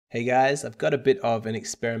Hey guys, I've got a bit of an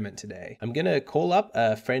experiment today. I'm gonna call up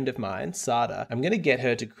a friend of mine, Sada. I'm gonna get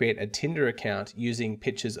her to create a Tinder account using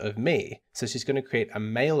pictures of me. So she's gonna create a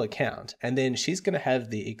male account, and then she's gonna have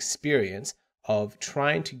the experience of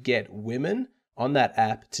trying to get women on that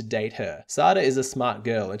app to date her. Sada is a smart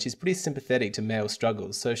girl and she's pretty sympathetic to male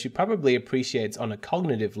struggles, so she probably appreciates on a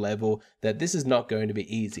cognitive level that this is not going to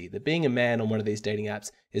be easy, that being a man on one of these dating apps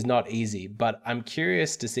is not easy, but I'm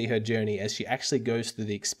curious to see her journey as she actually goes through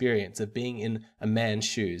the experience of being in a man's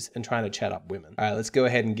shoes and trying to chat up women. All right, let's go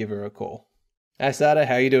ahead and give her a call. Hi Sada,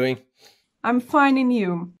 how are you doing? I'm fine, and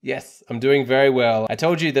you? Yes, I'm doing very well. I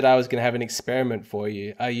told you that I was going to have an experiment for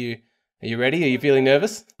you. Are you ready? Are you feeling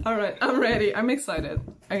nervous? All right, I'm ready. I'm excited.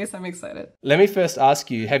 I guess I'm excited. Let me first ask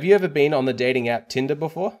you, have you ever been on the dating app Tinder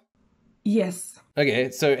before? Yes.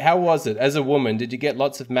 Okay, so how was it? As a woman, did you get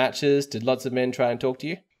lots of matches? Did lots of men try and talk to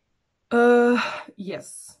you?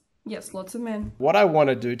 Yes. Yes, lots of men. What I want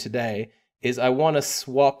to do today is I want to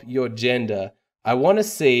swap your gender. I want to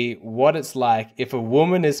see what it's like if a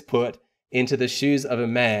woman is put into the shoes of a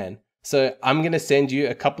man. So I'm going to send you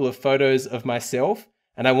a couple of photos of myself,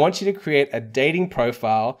 and I want you to create a dating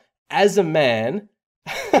profile as a man.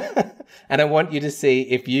 And I want you to see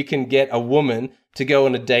if you can get a woman to go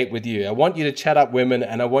on a date with you. I want you to chat up women,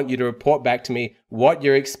 and I want you to report back to me what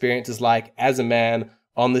your experience is like as a man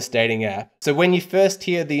on this dating app. So when you first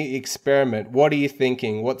hear the experiment, what are you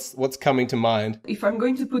thinking? What's coming to mind? If I'm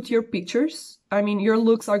going to put your pictures, I mean, your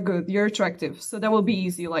looks are good, you're attractive, so that will be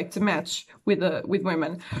easy, like, to match with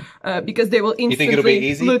women, because they will instantly you think it'll be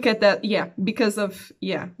easy? Look at that. Because of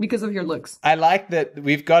your looks. I like that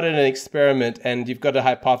we've got an experiment and you've got a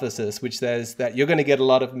hypothesis which says that you're going to get a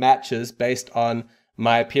lot of matches based on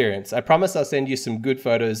my appearance. I promise I'll send you some good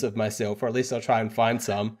photos of myself, or at least I'll try and find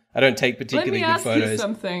some. I don't take particularly good photos. Let me ask you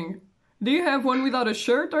something. Do you have one without a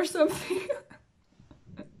shirt or something?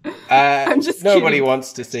 I'm just nobody kidding.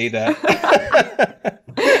 Wants to see that.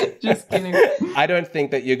 Just kidding. I don't think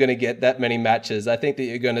that you're going to get that many matches. I think that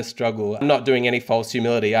you're going to struggle. I'm not doing any false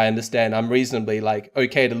humility. I understand. I'm reasonably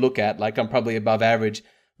okay to look at. I'm probably above average.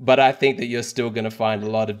 But I think that you're still going to find a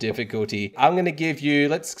lot of difficulty. I'm going to give you,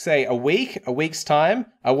 let's say, a week's time.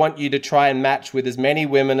 I want you to try and match with as many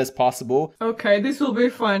women as possible. Okay, this will be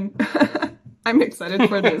fun. I'm excited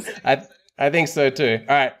for this. I think so too.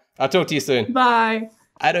 All right, I'll talk to you soon. Bye.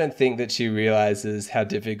 I don't think that she realizes how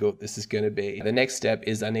difficult this is going to be. The next step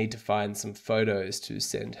is I need to find some photos to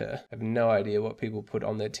send her. I have no idea what people put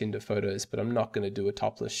on their Tinder photos, but I'm not going to do a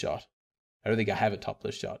topless shot. I don't think I have a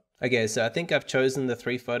topless shot. Okay, so I think I've chosen the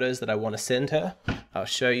 3 photos that I want to send her. I'll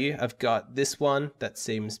show you. I've got this one that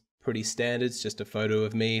seems pretty standard. It's just a photo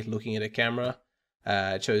of me looking at a camera.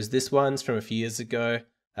 I chose this one. It's from a few years ago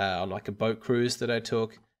on a boat cruise that I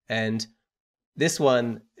took. And this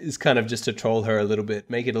one is kind of just to troll her a little bit,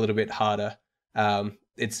 make it a little bit harder.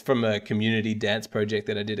 It's from a community dance project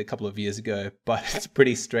that I did a couple of years ago, but it's a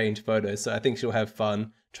pretty strange photo. So I think she'll have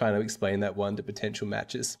fun trying to explain that one to potential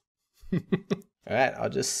matches. All right, I'll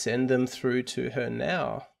just send them through to her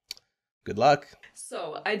now. Good luck.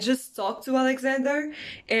 So I just talked to Alexander,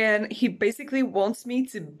 and he basically wants me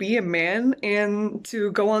to be a man and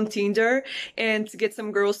to go on Tinder and to get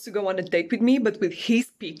some girls to go on a date with me, but with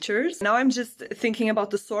his pictures. Now I'm just thinking about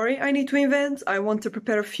the story I need to invent. I want to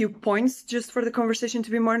prepare a few points just for the conversation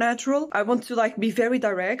to be more natural. I want to be very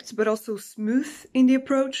direct, but also smooth in the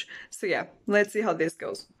approach. So yeah, let's see how this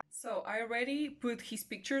goes. So I already put his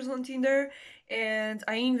pictures on Tinder, and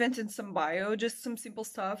I invented some bio, just some simple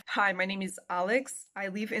stuff. Hi, my name is Alex. I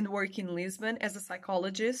live and work in Lisbon as a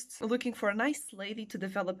psychologist, looking for a nice lady to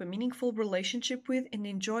develop a meaningful relationship with and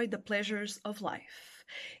enjoy the pleasures of life.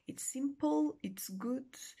 It's simple, it's good,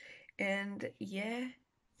 and yeah,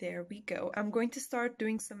 there we go. I'm going to start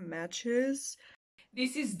doing some matches.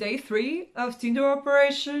 This is day 3 of Tinder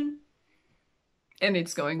operation. And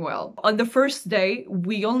it's going well. On the first day,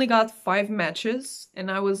 we only got 5 matches,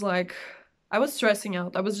 and I was stressing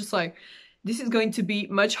out. I was just like, this is going to be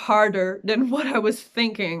much harder than what I was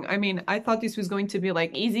thinking. I mean, I thought this was going to be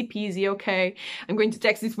easy peasy, okay. I'm going to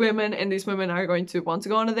text these women, and these women are going to want to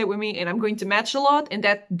go on a date with me, and I'm going to match a lot, and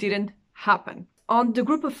that didn't happen. On the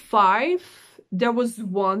group of 5, there was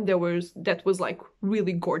one that was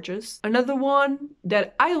really gorgeous. Another one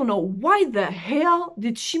that I don't know why the hell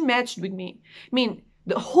did she match with me. I mean,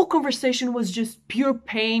 the whole conversation was just pure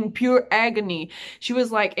pain, pure agony. She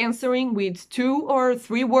was answering with 2 or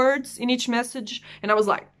 3 words in each message, and I was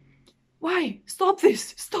like, why? Stop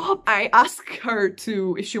this, stop. I asked her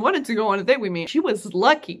if she wanted to go on a date with me. She was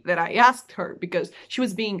lucky that I asked her, because she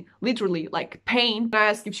was being literally pain. I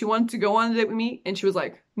asked if she wanted to go on a date with me, and she was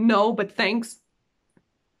like, no, but thanks.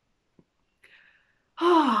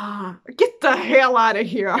 Get the hell out of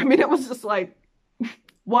here. I mean, I was just like,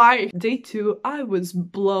 why? Day 2, I was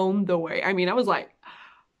blown away. I mean, I was like,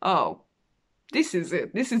 oh, this is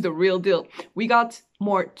it. This is the real deal. We got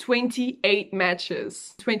more 28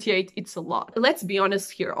 matches. 28, it's a lot. Let's be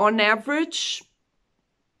honest here. On average,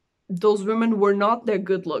 those women were not that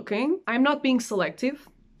good looking. I'm not being selective,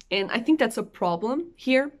 and I think that's a problem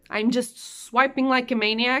here. I'm just swiping like a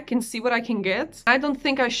maniac and see what I can get. I don't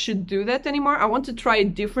think I should do that anymore. I want to try a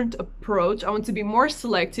different approach. I want to be more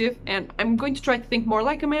selective, and I'm going to try to think more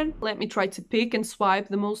like a man. Let me try to pick and swipe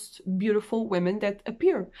the most beautiful women that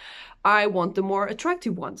appear. I want the more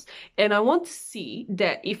attractive ones. And I want to see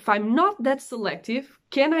that if I'm not that selective,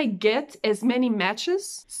 can I get as many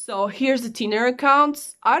matches? So here's the Tinder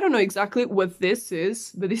accounts. I don't know exactly what this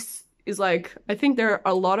is, but this is like, I think there are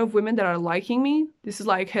a lot of women that are liking me. This is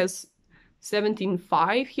like, has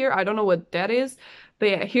 17.5 here. I don't know what that is. But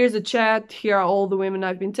yeah, here's the chat. Here are all the women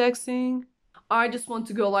I've been texting. I just want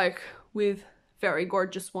to go like with very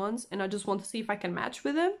gorgeous ones, and I just want to see if I can match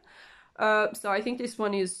with them. So I think this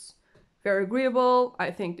one is very agreeable.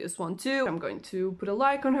 I think this one too. I'm going to put a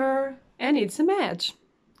like on her, and it's a match.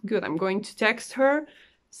 Good. I'm going to text her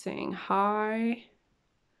saying hi.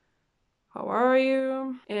 How are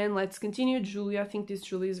you? And let's continue. Julie, I think this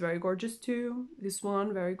Julie is very gorgeous too. This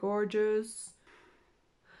one, very gorgeous.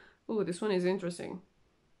 Oh, this one is interesting.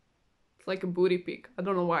 It's like a booty pic. I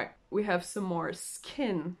don't know why. We have some more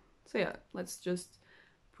skin. So yeah, let's just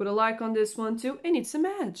put a like on this one too. And it's a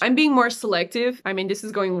match. I'm being more selective. I mean, this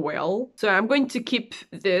is going well. So I'm going to keep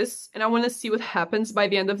this, and I want to see what happens by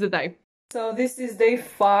the end of the day. So this is day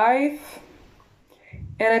 5.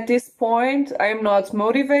 And at this point, I am not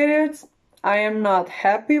motivated. I am not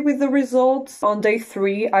happy with the results. On day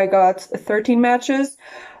 3, I got 13 matches.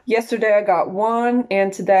 Yesterday I got 1,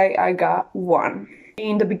 and today I got 1.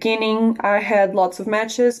 In the beginning, I had lots of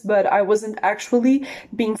matches, but I wasn't actually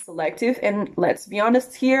being selective. And let's be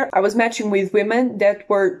honest here, I was matching with women that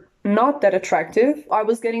were not that attractive. I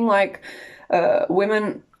was getting like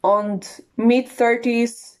women on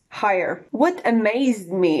mid-30s, higher. What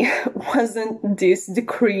amazed me wasn't this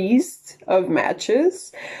decrease of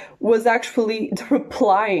matches, was actually the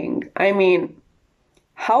replying. I mean,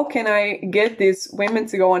 how can I get these women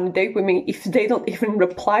to go on a date with me if they don't even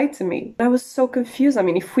reply to me? I was so confused. I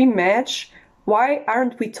mean, if we match, why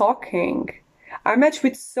aren't we talking? I matched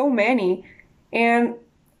with so many, and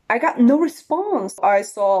I got no response. I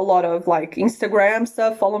saw a lot of like Instagram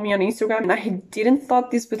stuff, follow me on Instagram, and I didn't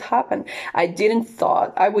thought this would happen. I didn't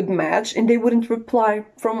thought I would match and they wouldn't reply.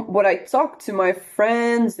 From what I talked to my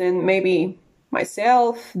friends and maybe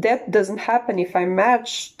myself, that doesn't happen if I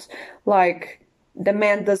matched. Like, the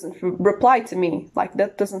man doesn't reply to me. Like,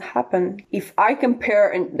 that doesn't happen. If I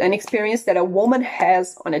compare an experience that a woman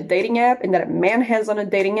has on a dating app and that a man has on a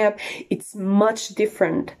dating app, it's much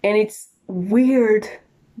different. And it's weird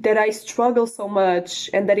that I struggle so much,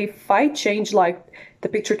 and that if I change like the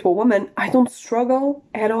picture to a woman, I don't struggle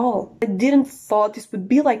at all. I didn't thought this would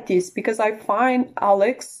be like this, because I find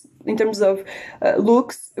Alex, in terms of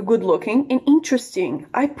looks, good looking and interesting.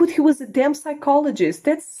 I put he was a damn psychologist.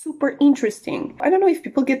 That's super interesting. I don't know if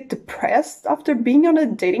people get depressed after being on a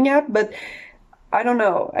dating app, but I don't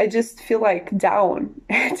know. I just feel like down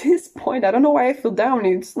at this point. I don't know why I feel down.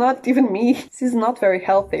 It's not even me. This is not very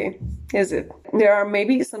healthy, is it? There are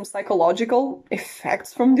maybe some psychological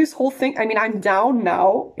effects from this whole thing. I mean, I'm down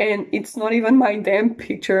now, and it's not even my damn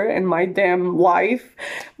picture and my damn life,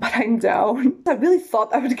 but I'm down. I really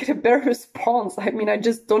thought I would get a better response. I mean, I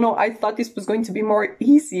just don't know. I thought this was going to be more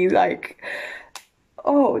easy. Like,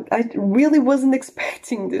 oh, I really wasn't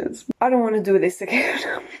expecting this. I don't want to do this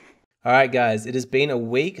again. Alright guys, it has been a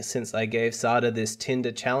week since I gave Sada this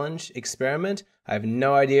Tinder challenge experiment. I have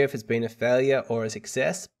no idea if it's been a failure or a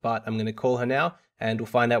success, but I'm going to call her now and we'll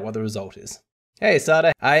find out what the result is. Hey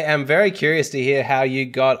Sada, I am very curious to hear how you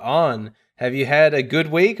got on. Have you had a good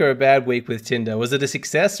week or a bad week with Tinder? Was it a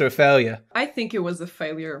success or a failure? I think it was a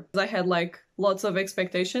failure. I had like lots of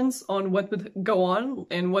expectations on what would go on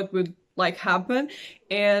and what would like happen,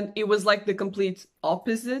 and it was like the complete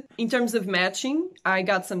opposite. In terms of matching, I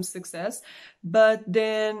got some success, but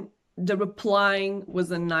then the replying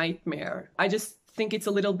was a nightmare. I just think it's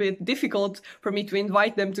a little bit difficult for me to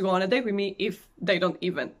invite them to go on a date with me if they don't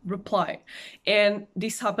even reply. And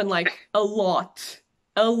this happened like a lot.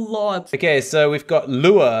 Okay, so we've got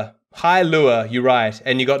Lua. Hi Lua, you write,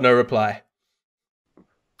 and you got no reply.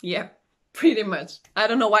 Yeah, pretty much. I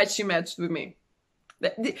don't know why she matched with me.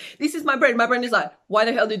 This is my brain. My brain is like, why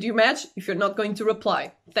the hell did you match if you're not going to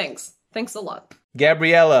reply? Thanks. Thanks a lot.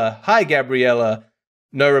 Gabriella. Hi, Gabriella.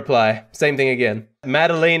 No reply. Same thing again.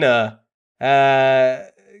 Madalena.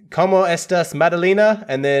 Como estas, Madalena?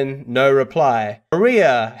 And then no reply.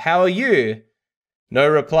 Maria, how are you? No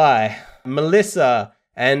reply. Melissa,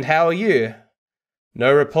 and how are you?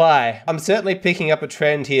 No reply. I'm certainly picking up a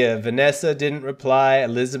trend here. Vanessa didn't reply.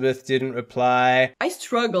 Elizabeth didn't reply. I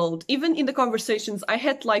struggled. Even in the conversations, I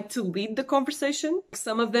had like to lead the conversation.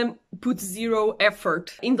 Some of them put zero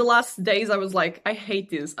effort. In the last days, I was like, I hate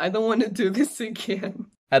this. I don't want to do this again.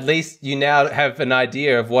 At least you now have an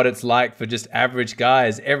idea of what it's like for just average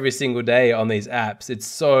guys every single day on these apps. It's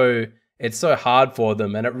so hard for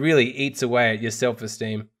them, and it really eats away at your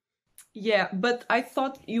self-esteem. Yeah, but I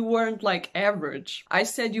thought you weren't like average. I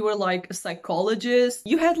said you were like a psychologist.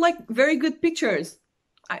 You had like very good pictures.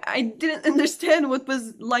 I didn't understand what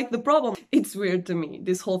was like the problem. It's weird to me.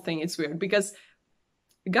 This whole thing is weird because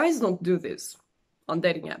guys don't do this on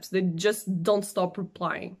dating apps. They just don't stop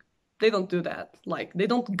replying. They don't do that. Like, they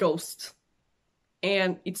don't ghost.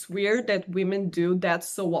 And it's weird that women do that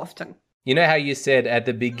so often. You know how you said at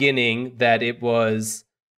the beginning that it was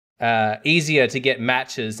easier to get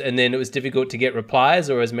matches and then it was difficult to get replies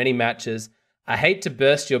or as many matches? I hate to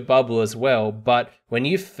burst your bubble as well, but when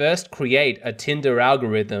you first create a Tinder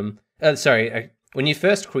algorithm, when you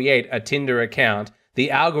first create a Tinder account,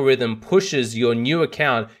 the algorithm pushes your new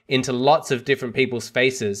account into lots of different people's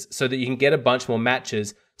faces so that you can get a bunch more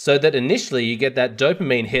matches, so that initially you get that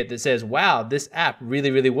dopamine hit that says, wow, this app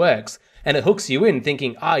really, really works. And it hooks you in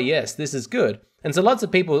thinking, ah, yes, this is good. And so lots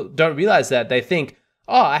of people don't realize that. They think,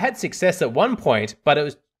 oh, I had success at one point, but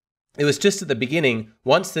it was just at the beginning.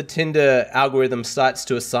 Once the Tinder algorithm starts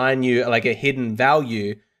to assign you like a hidden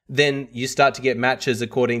value, then you start to get matches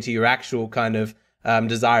according to your actual kind of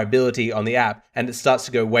desirability on the app, and it starts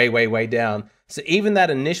to go way, way, way down. So even that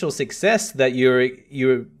initial success that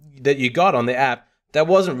you got on the app, that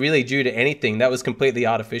wasn't really due to anything. That was completely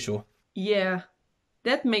artificial. Yeah,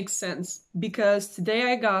 that makes sense. Because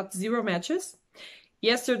today I got 0 matches.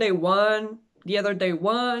 Yesterday 1. The other day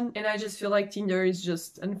 1. And I just feel like Tinder is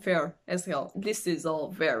just unfair as hell. This is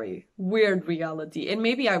all very weird reality. And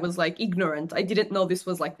maybe I was like ignorant. I didn't know this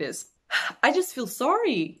was like this. I just feel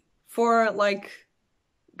sorry for like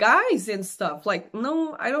guys and stuff. Like,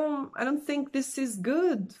 no, I don't think this is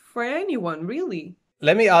good for anyone, really.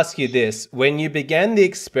 Let me ask you this. When you began the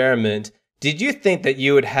experiment, did you think that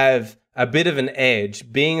you would have a bit of an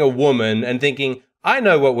edge being a woman and thinking, I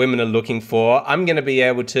know what women are looking for. I'm going to be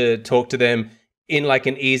able to talk to them in like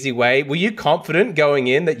an easy way. Were you confident going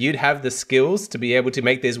in that you'd have the skills to be able to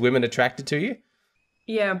make these women attracted to you?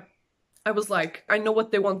 Yeah. I was like, I know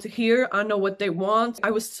what they want to hear. I know what they want. I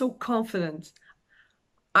was so confident.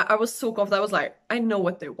 I was so confident. I was like, I know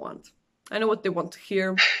what they want. I know what they want to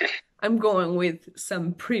hear. I'm going with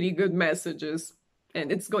some pretty good messages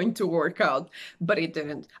and it's going to work out, but it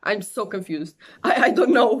didn't. I'm so confused. I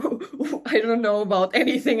don't know. I don't know about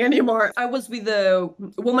anything anymore. I was with a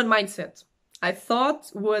woman mindset. I thought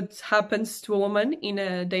what happens to a woman in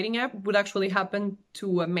a dating app would actually happen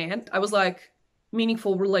to a man. I was like,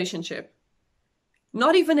 meaningful relationship.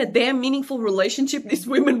 Not even a damn meaningful relationship these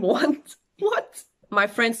women want. What? My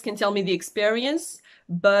friends can tell me the experience,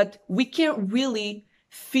 but we can't really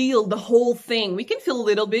feel the whole thing. We can feel a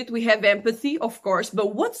little bit. We have empathy, of course,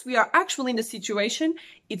 but once we are actually in the situation,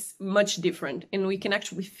 it's much different. And we can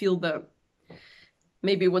actually feel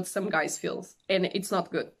maybe what some guys feel. And it's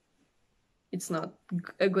not good. It's not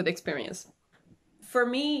a good experience. For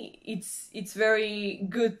me, it's very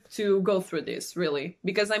good to go through this, really,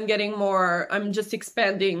 because I'm just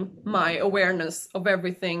expanding my awareness of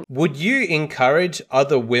everything. Would you encourage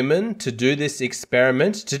other women to do this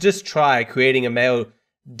experiment, to just try creating a male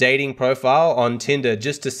dating profile on Tinder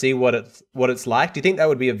just to see what it's like? Do you think that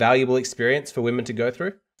would be a valuable experience for women to go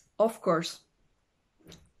through? Of course.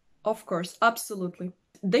 Of course, absolutely.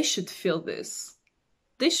 They should feel this.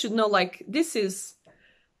 They should know, like, this is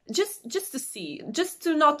just to see, just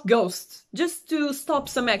to not ghost, just to stop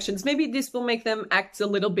some actions. Maybe this will make them act a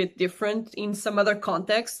little bit different in some other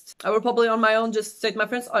context. I will probably on my own just say to my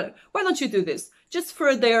friends, oh, why don't you do this? Just for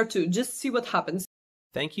a day or two, just see what happens.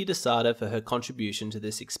 Thank you to Sada for her contribution to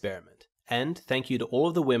this experiment. And thank you to all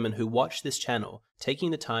of the women who watch this channel,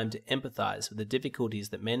 taking the time to empathize with the difficulties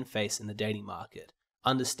that men face in the dating market,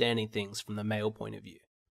 understanding things from the male point of view.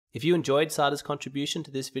 If you enjoyed Sada's contribution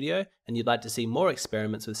to this video and you'd like to see more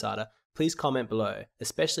experiments with Sada, please comment below,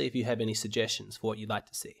 especially if you have any suggestions for what you'd like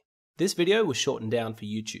to see. This video was shortened down for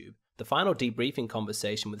YouTube. The final debriefing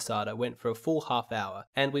conversation with Sada went for a full half hour,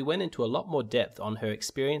 and we went into a lot more depth on her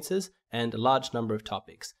experiences and a large number of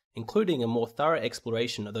topics, including a more thorough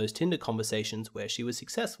exploration of those Tinder conversations where she was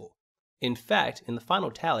successful. In fact, in the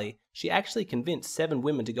final tally, she actually convinced 7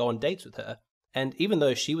 women to go on dates with her, And even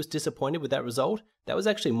though she was disappointed with that result, that was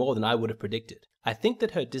actually more than I would have predicted. I think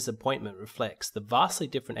that her disappointment reflects the vastly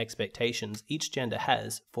different expectations each gender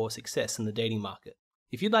has for success in the dating market.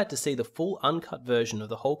 If you'd like to see the full uncut version of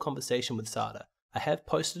the whole conversation with Sada, I have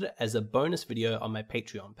posted it as a bonus video on my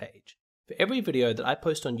Patreon page. For every video that I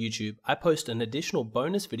post on YouTube, I post an additional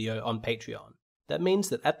bonus video on Patreon. That means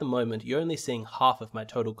that at the moment, you're only seeing half of my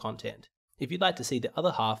total content. If you'd like to see the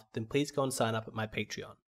other half, then please go and sign up at my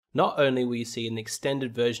Patreon. Not only will you see an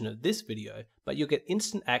extended version of this video, but you'll get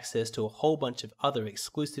instant access to a whole bunch of other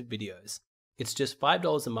exclusive videos. It's just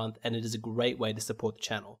 $5 a month and it is a great way to support the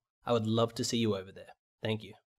channel. I would love to see you over there. Thank you.